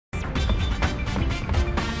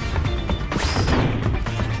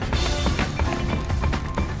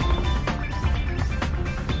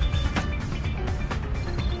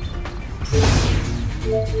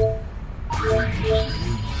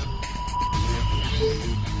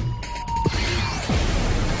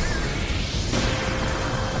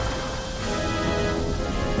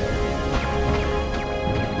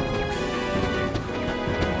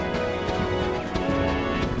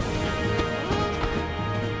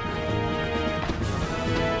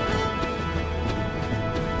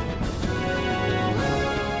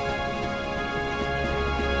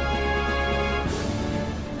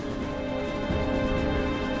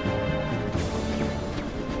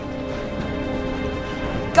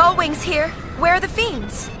Gullwing's here. Where are the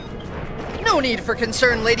fiends? No need for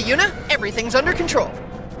concern, Lady Yuna. Everything's under control.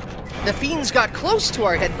 The fiends got close to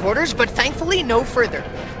our headquarters, but thankfully no further.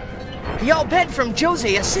 The Al-Bed from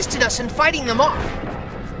Jose assisted us in fighting them off.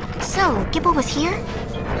 So, Gippel was here?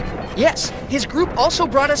 Yes, his group also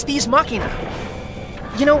brought us these machina.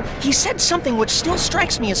 You know, he said something which still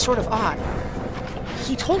strikes me as sort of odd.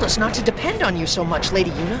 He told us not to depend on you so much,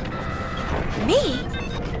 Lady Yuna. Me?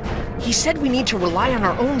 He said we need to rely on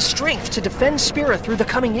our own strength to defend Spira through the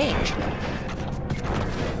coming age.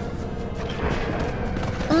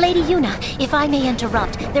 Lady Yuna, if I may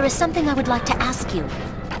interrupt, there is something I would like to ask you.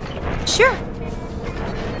 Sure.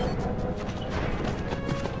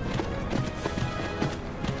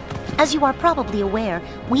 As you are probably aware,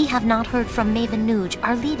 we have not heard from Maven Nuge,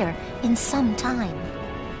 our leader, in some time.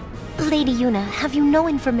 Lady Yuna, have you no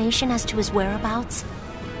information as to his whereabouts?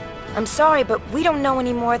 I'm sorry, but we don't know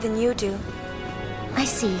any more than you do. I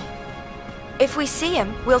see. If we see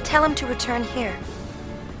him, we'll tell him to return here.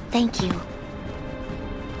 Thank you.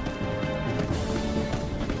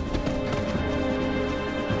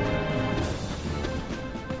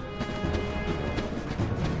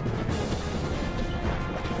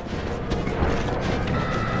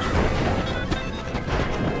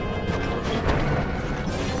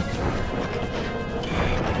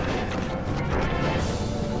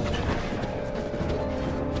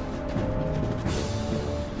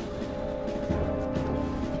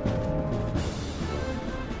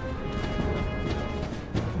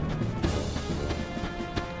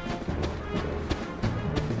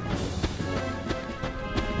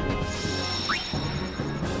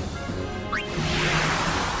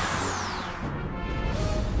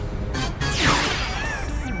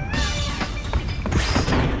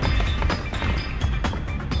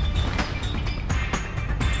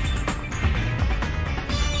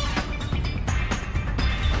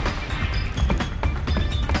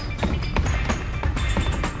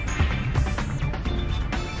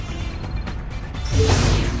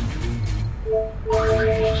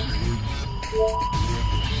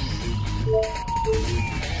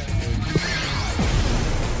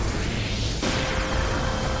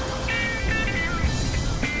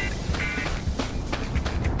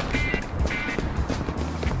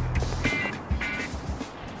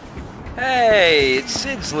 Hey, it's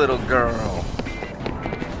Sid's little girl.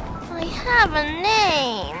 I have a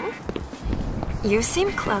name. You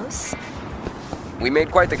seem close. We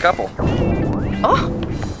made quite the couple. Oh!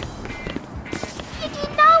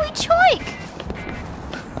 Choik!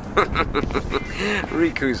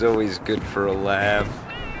 Riku's always good for a laugh.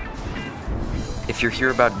 If you're here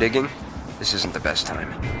about digging, this isn't the best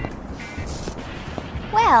time.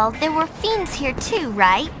 Well, there were fiends here too,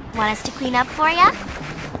 right? Want us to clean up for ya?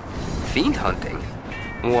 Fiend hunting?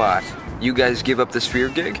 What? You guys give up the sphere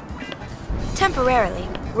gig? Temporarily.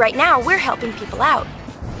 Right now, we're helping people out.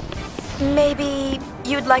 Maybe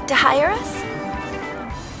you'd like to hire us?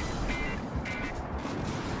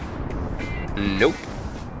 Nope.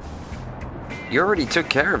 You already took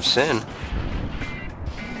care of Sin.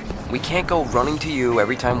 We can't go running to you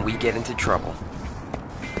every time we get into trouble.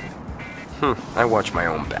 I watch my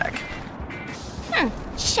own back.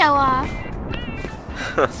 Show off.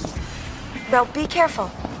 Well, be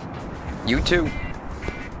careful. You too.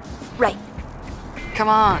 Right. Come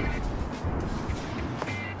on.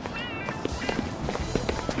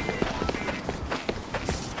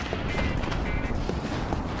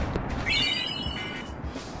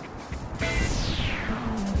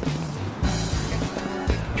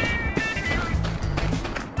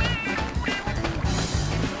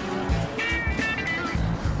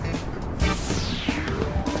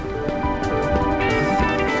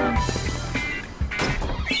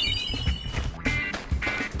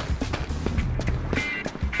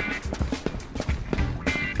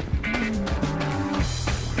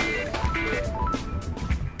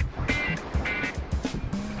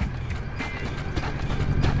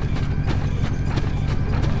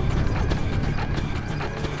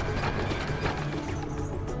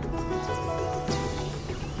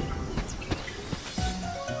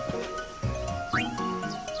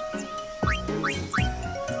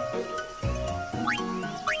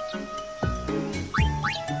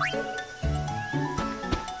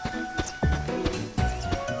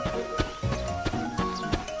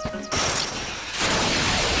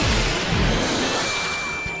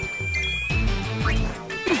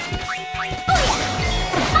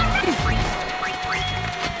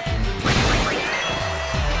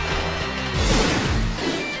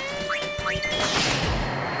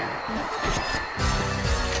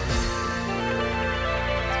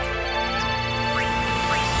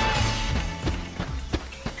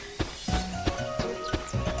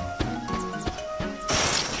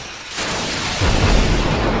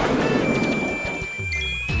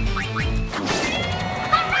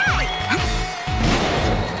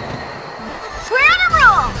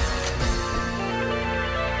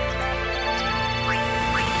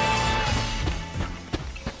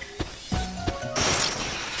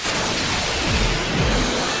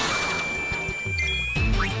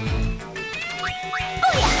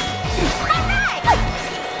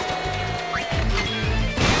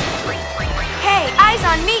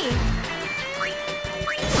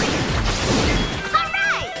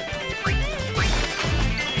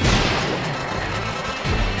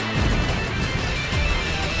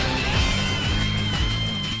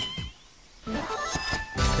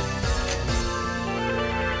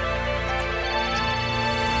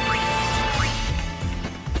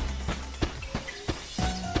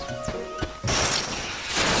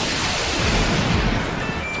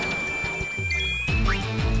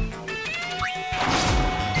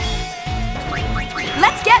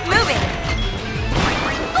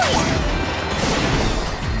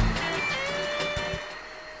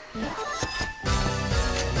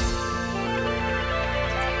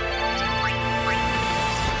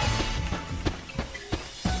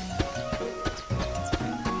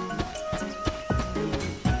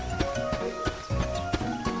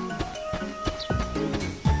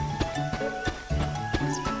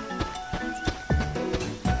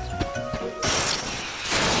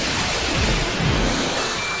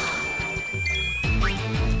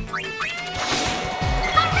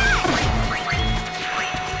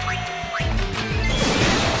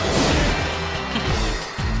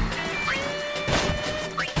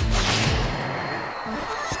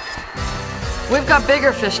 We've got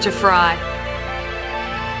bigger fish to fry.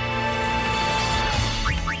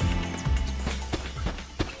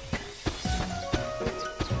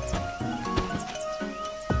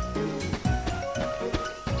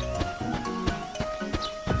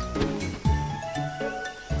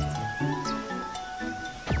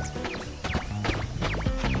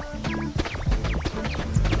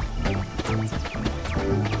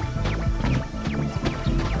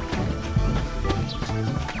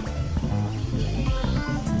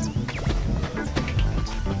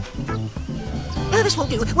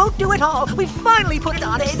 This won't do at all. We finally put it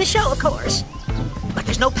on the show, of course. But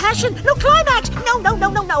there's no passion, no climax.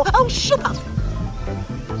 No. Oh, shoot up.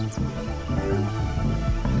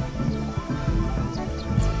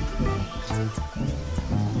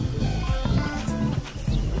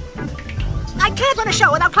 I can't run a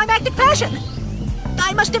show without climactic passion.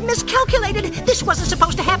 I must have miscalculated. This wasn't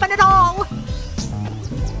supposed to happen at all.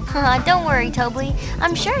 Don't worry, Tobley.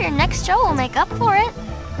 I'm sure your next show will make up for it.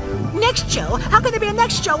 Next show? How can there be a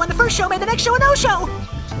next show when the first show made the next show a no-show?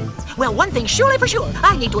 Well, one thing's surely for sure.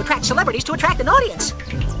 I need to attract celebrities to attract an audience.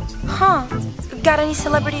 Huh. Got any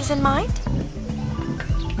celebrities in mind?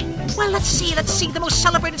 Well, let's see. The most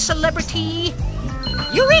celebrated celebrity...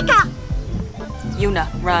 Eureka! Yuna,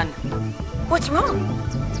 run. What's wrong?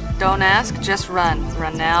 Don't ask, just run.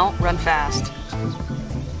 Run now, run fast.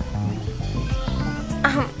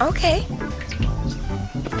 Okay.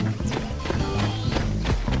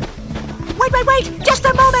 Wait! Just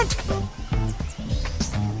a moment!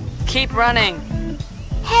 Keep running.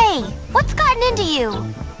 Hey, what's gotten into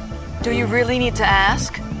you? Do you really need to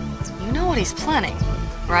ask? You know what he's planning,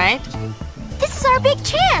 right? This is our big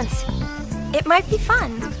chance. It might be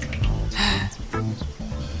fun.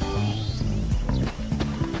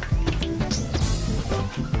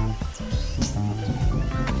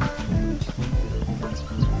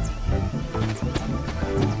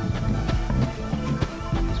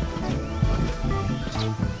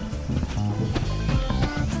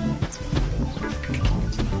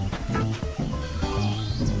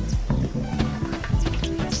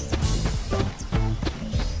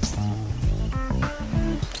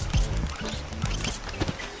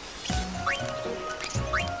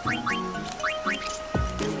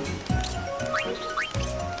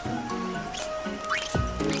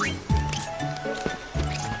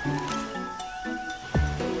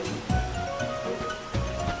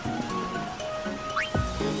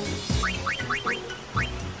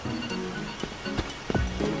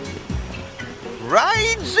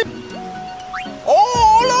 Rides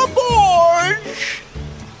all aboard!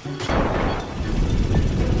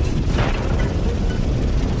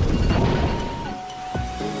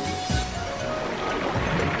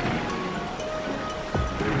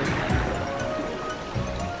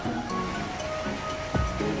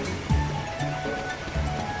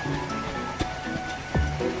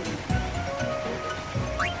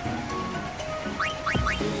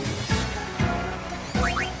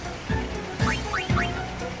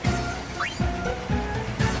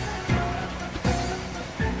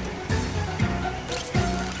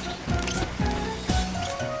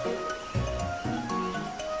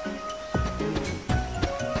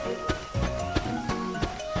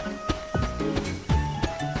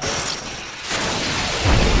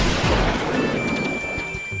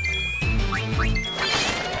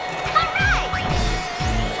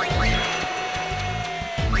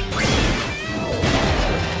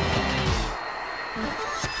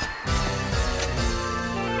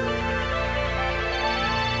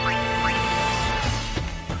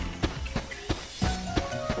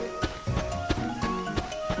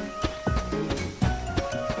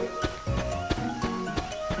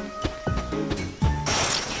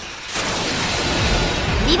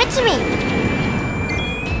 Leave it to me.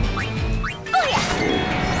 Oh yeah!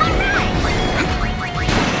 All right!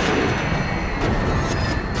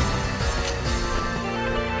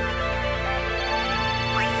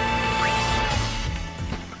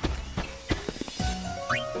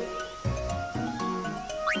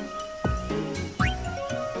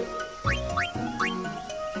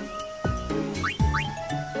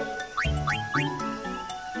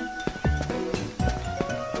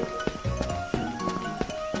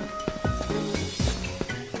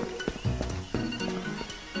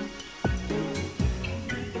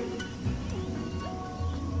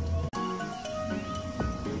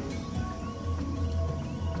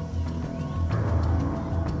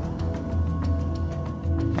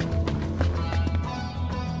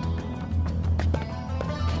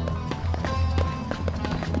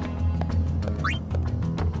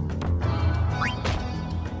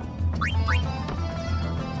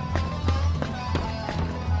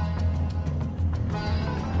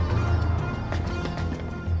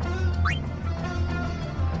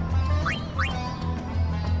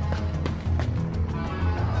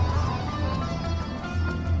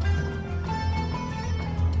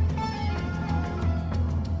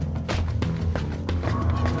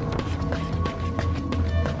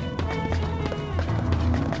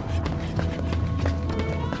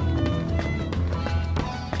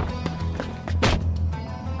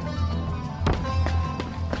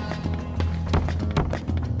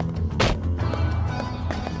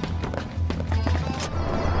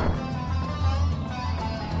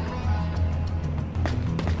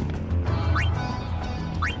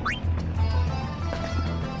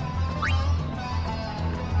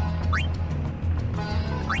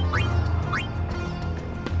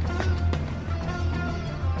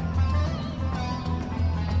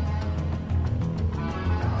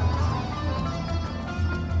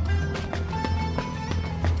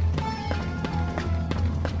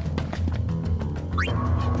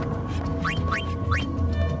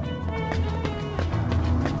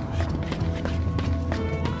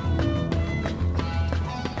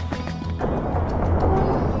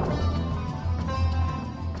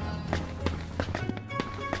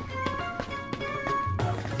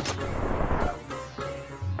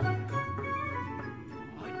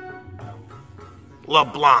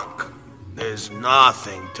 LeBlanc, there's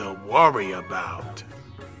nothing to worry about.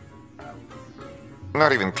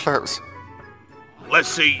 Not even close. Let's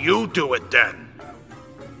see you do it then.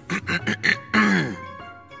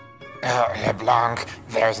 LeBlanc,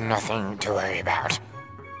 there's nothing to worry about.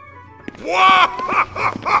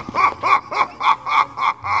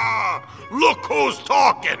 Look who's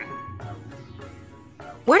talking!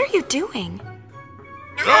 What are you doing?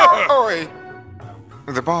 Oi!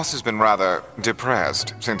 The boss has been rather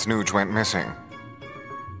depressed since Nuge went missing.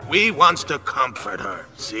 We wants to comfort her,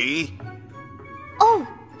 see? Oh,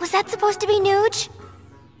 was that supposed to be Nuge?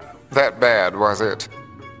 That bad, was it?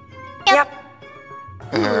 Yep.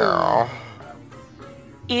 Yeah.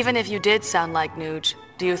 Even if you did sound like Nuge,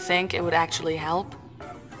 do you think it would actually help?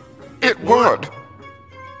 It would.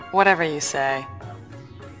 Whatever you say.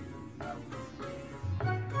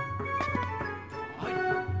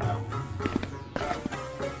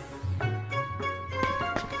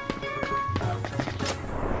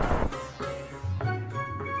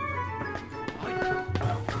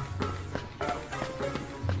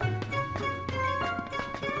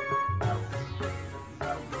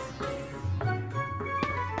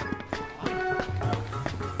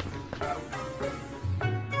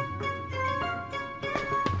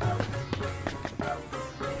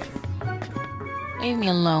 Leave me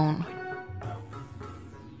alone.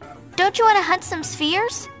 Don't you want to hunt some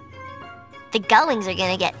spheres? The gullings are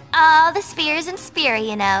gonna get all the spheres in Spear,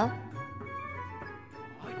 you know.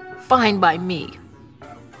 Fine by me.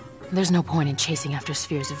 There's no point in chasing after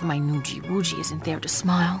spheres if my Noogie Woogie isn't there to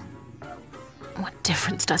smile. What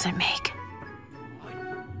difference does it make?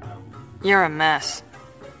 You're a mess.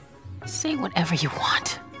 Say whatever you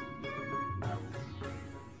want.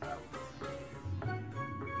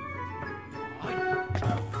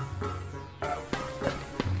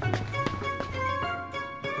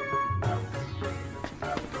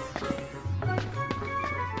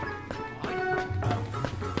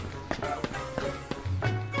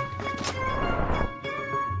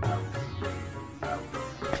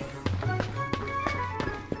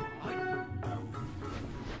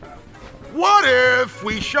 What if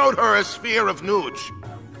we showed her a sphere of Nuge?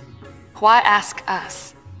 Why ask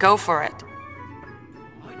us? Go for it.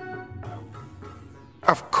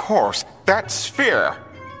 Of course, that sphere.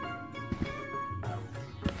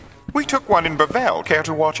 We took one in Bavel. Care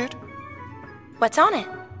to watch it? What's on it?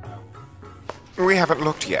 We haven't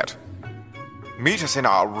looked yet. Meet us in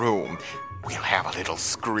our room. We'll have a little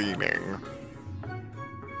screening.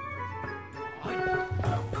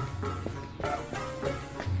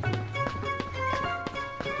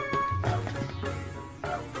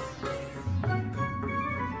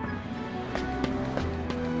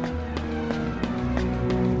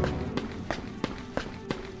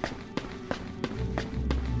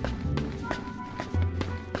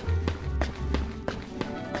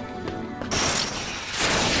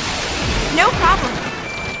 No problem.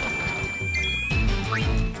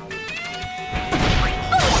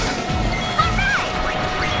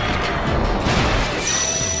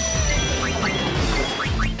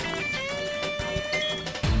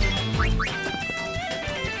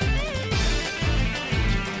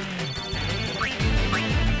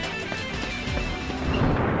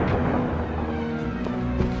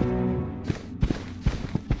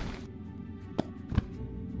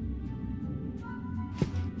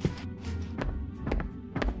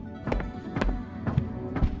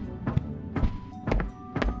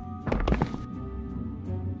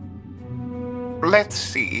 Let's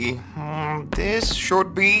see. This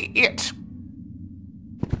should be it.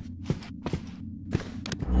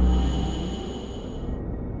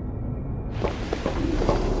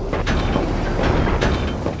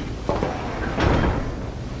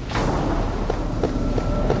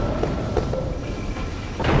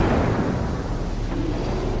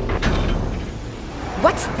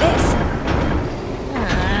 What's this?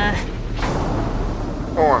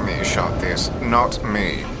 Orme shot this, not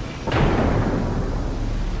me.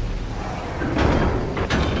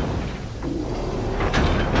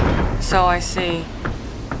 So I see.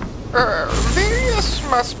 This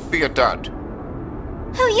must be a dud.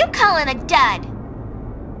 Who you calling a dud?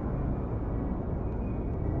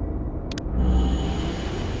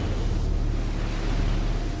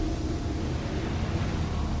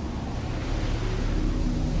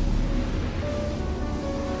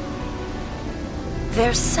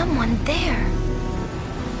 There's someone there.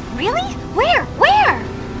 Really? Where? Where?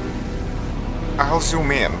 I'll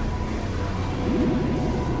zoom in.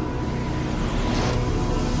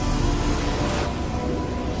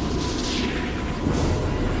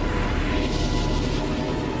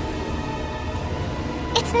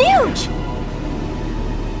 It's Nuge!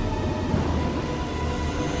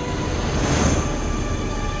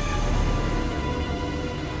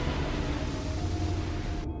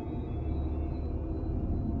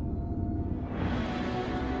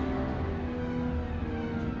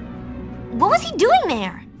 What was he doing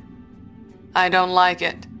there? I don't like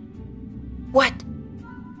it. What?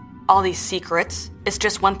 All these secrets. It's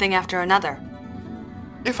just one thing after another.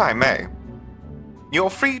 If I may, you're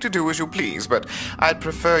free to do as you please, but I'd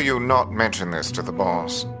prefer you not mention this to the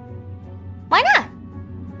boss. Why not?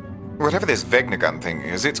 Whatever this Vegnagun thing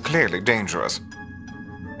is, it's clearly dangerous.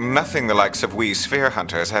 Nothing the likes of we sphere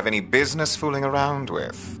hunters have any business fooling around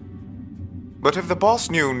with. But if the boss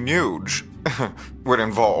knew Nuge were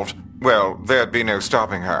involved, well, there'd be no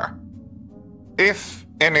stopping her. If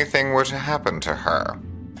anything were to happen to her.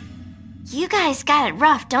 You guys got it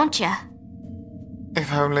rough, don't ya?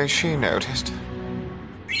 If only she noticed.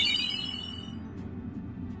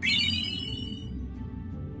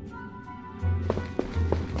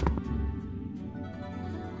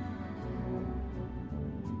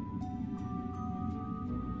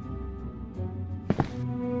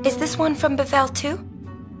 Is this one from Bevelle too?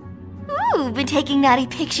 Ooh, been taking naughty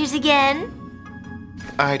pictures again?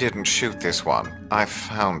 I didn't shoot this one. I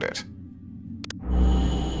found it.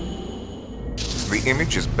 The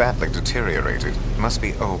image is badly deteriorated. Must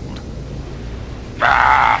be old.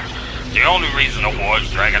 The only reason the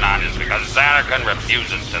war's dragging on is because Xanarkand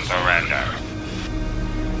refuses to surrender.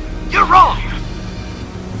 You're wrong!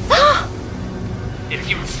 If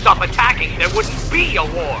you'd stop attacking, there wouldn't be a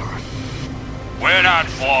war! We're not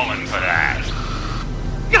falling for that.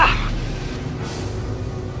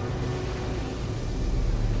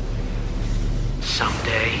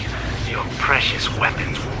 Someday, your precious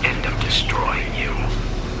weapons will end up destroying you.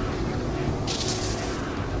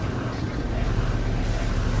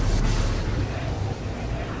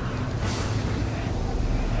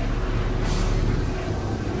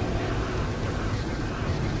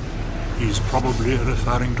 He's probably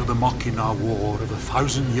referring to the Machina War of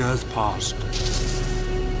 1,000 years past.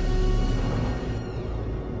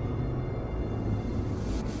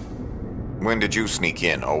 When did you sneak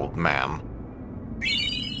in, old man?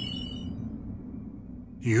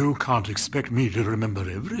 You can't expect me to remember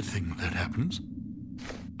everything that happens.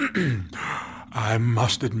 I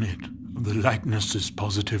must admit, the likeness is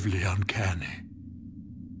positively uncanny.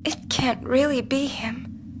 It can't really be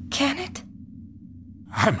him, can it?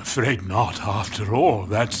 I'm afraid not. After all,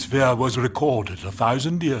 that sphere was recorded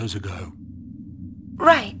 1,000 years ago.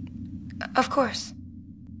 Right. Of course.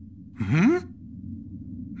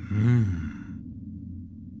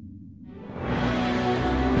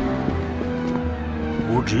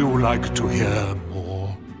 Would you like to hear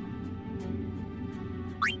more?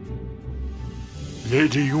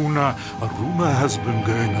 Lady Yuna, a rumor has been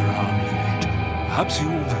going around of late. Perhaps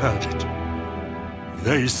you've heard it.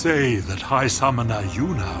 They say that High Summoner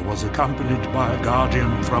Yuna was accompanied by a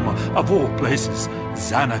guardian from, of all places,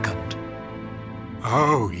 Xanarkand.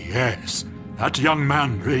 Oh, yes. That young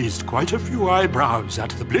man raised quite a few eyebrows at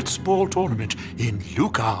the Blitzball tournament in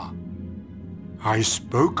Luka. I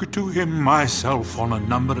spoke to him myself on a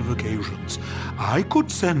number of occasions. I could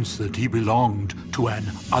sense that he belonged to an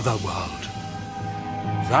other world.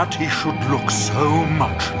 That he should look so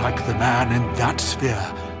much like the man in that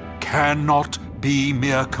sphere cannot be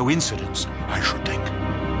mere coincidence, I should think.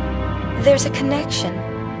 There's a connection.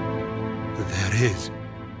 There is.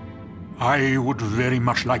 I would very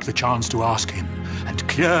much like the chance to ask him and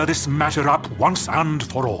clear this matter up once and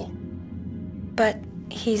for all. But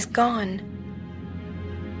he's gone.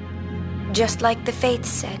 Just like the Faith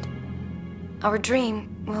said. Our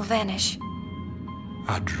dream will vanish.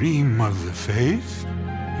 A dream of the Faith?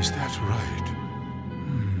 Is that right?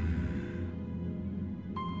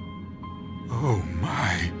 Oh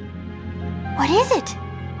my. What is it?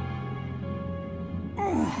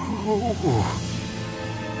 Oh.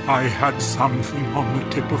 I had something on the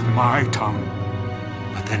tip of my tongue,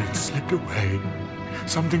 but then it slipped away.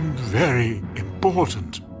 Something very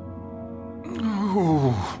important.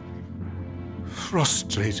 Oh.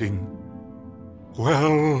 Frustrating.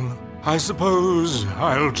 Well, I suppose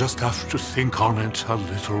I'll just have to think on it a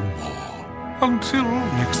little more. Until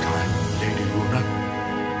next time, Lady Yuna.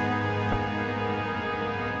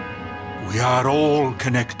 We are all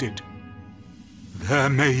connected. There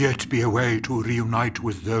may yet be a way to reunite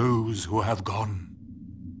with those who have gone.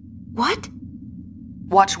 What?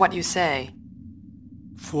 Watch what you say.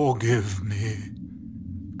 Forgive me.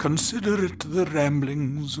 Consider it the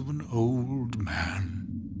ramblings of an old man.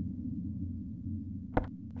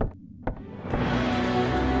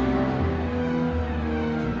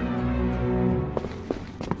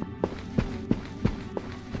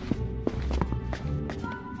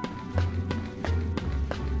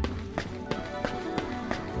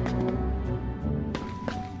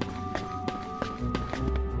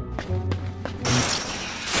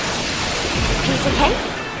 Piece of cake?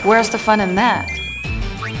 Where's the fun in that?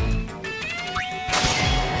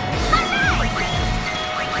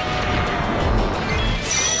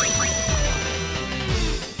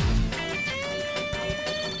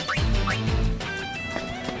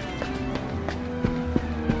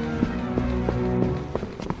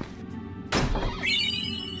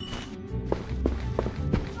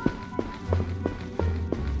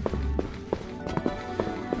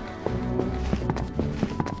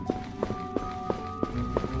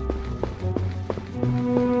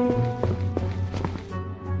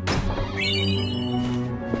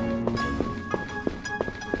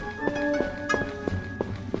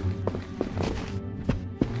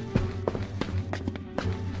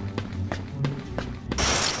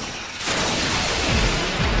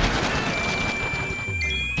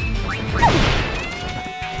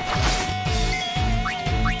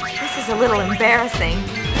 This is a little embarrassing.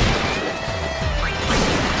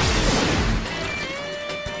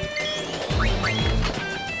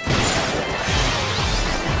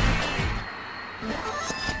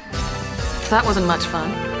 That wasn't much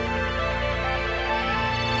fun.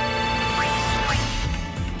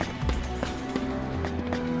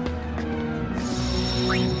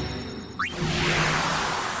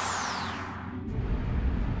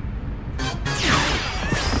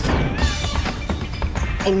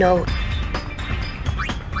 I know.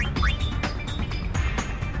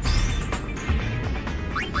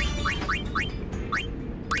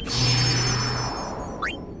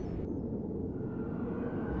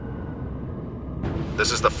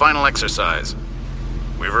 This is the final exercise.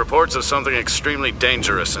 We have reports of something extremely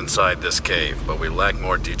dangerous inside this cave, but we lack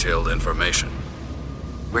more detailed information.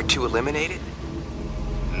 We're to eliminate it?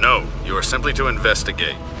 No, you are simply to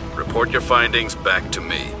investigate. Report your findings back to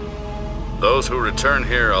me. Those who return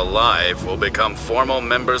here alive will become formal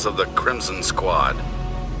members of the Crimson Squad.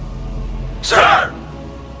 Sir!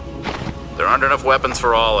 There aren't enough weapons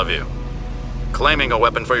for all of you. Claiming a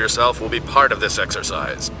weapon for yourself will be part of this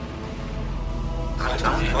exercise.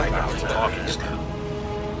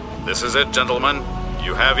 This is it, gentlemen.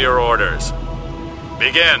 You have your orders.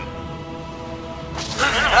 Begin.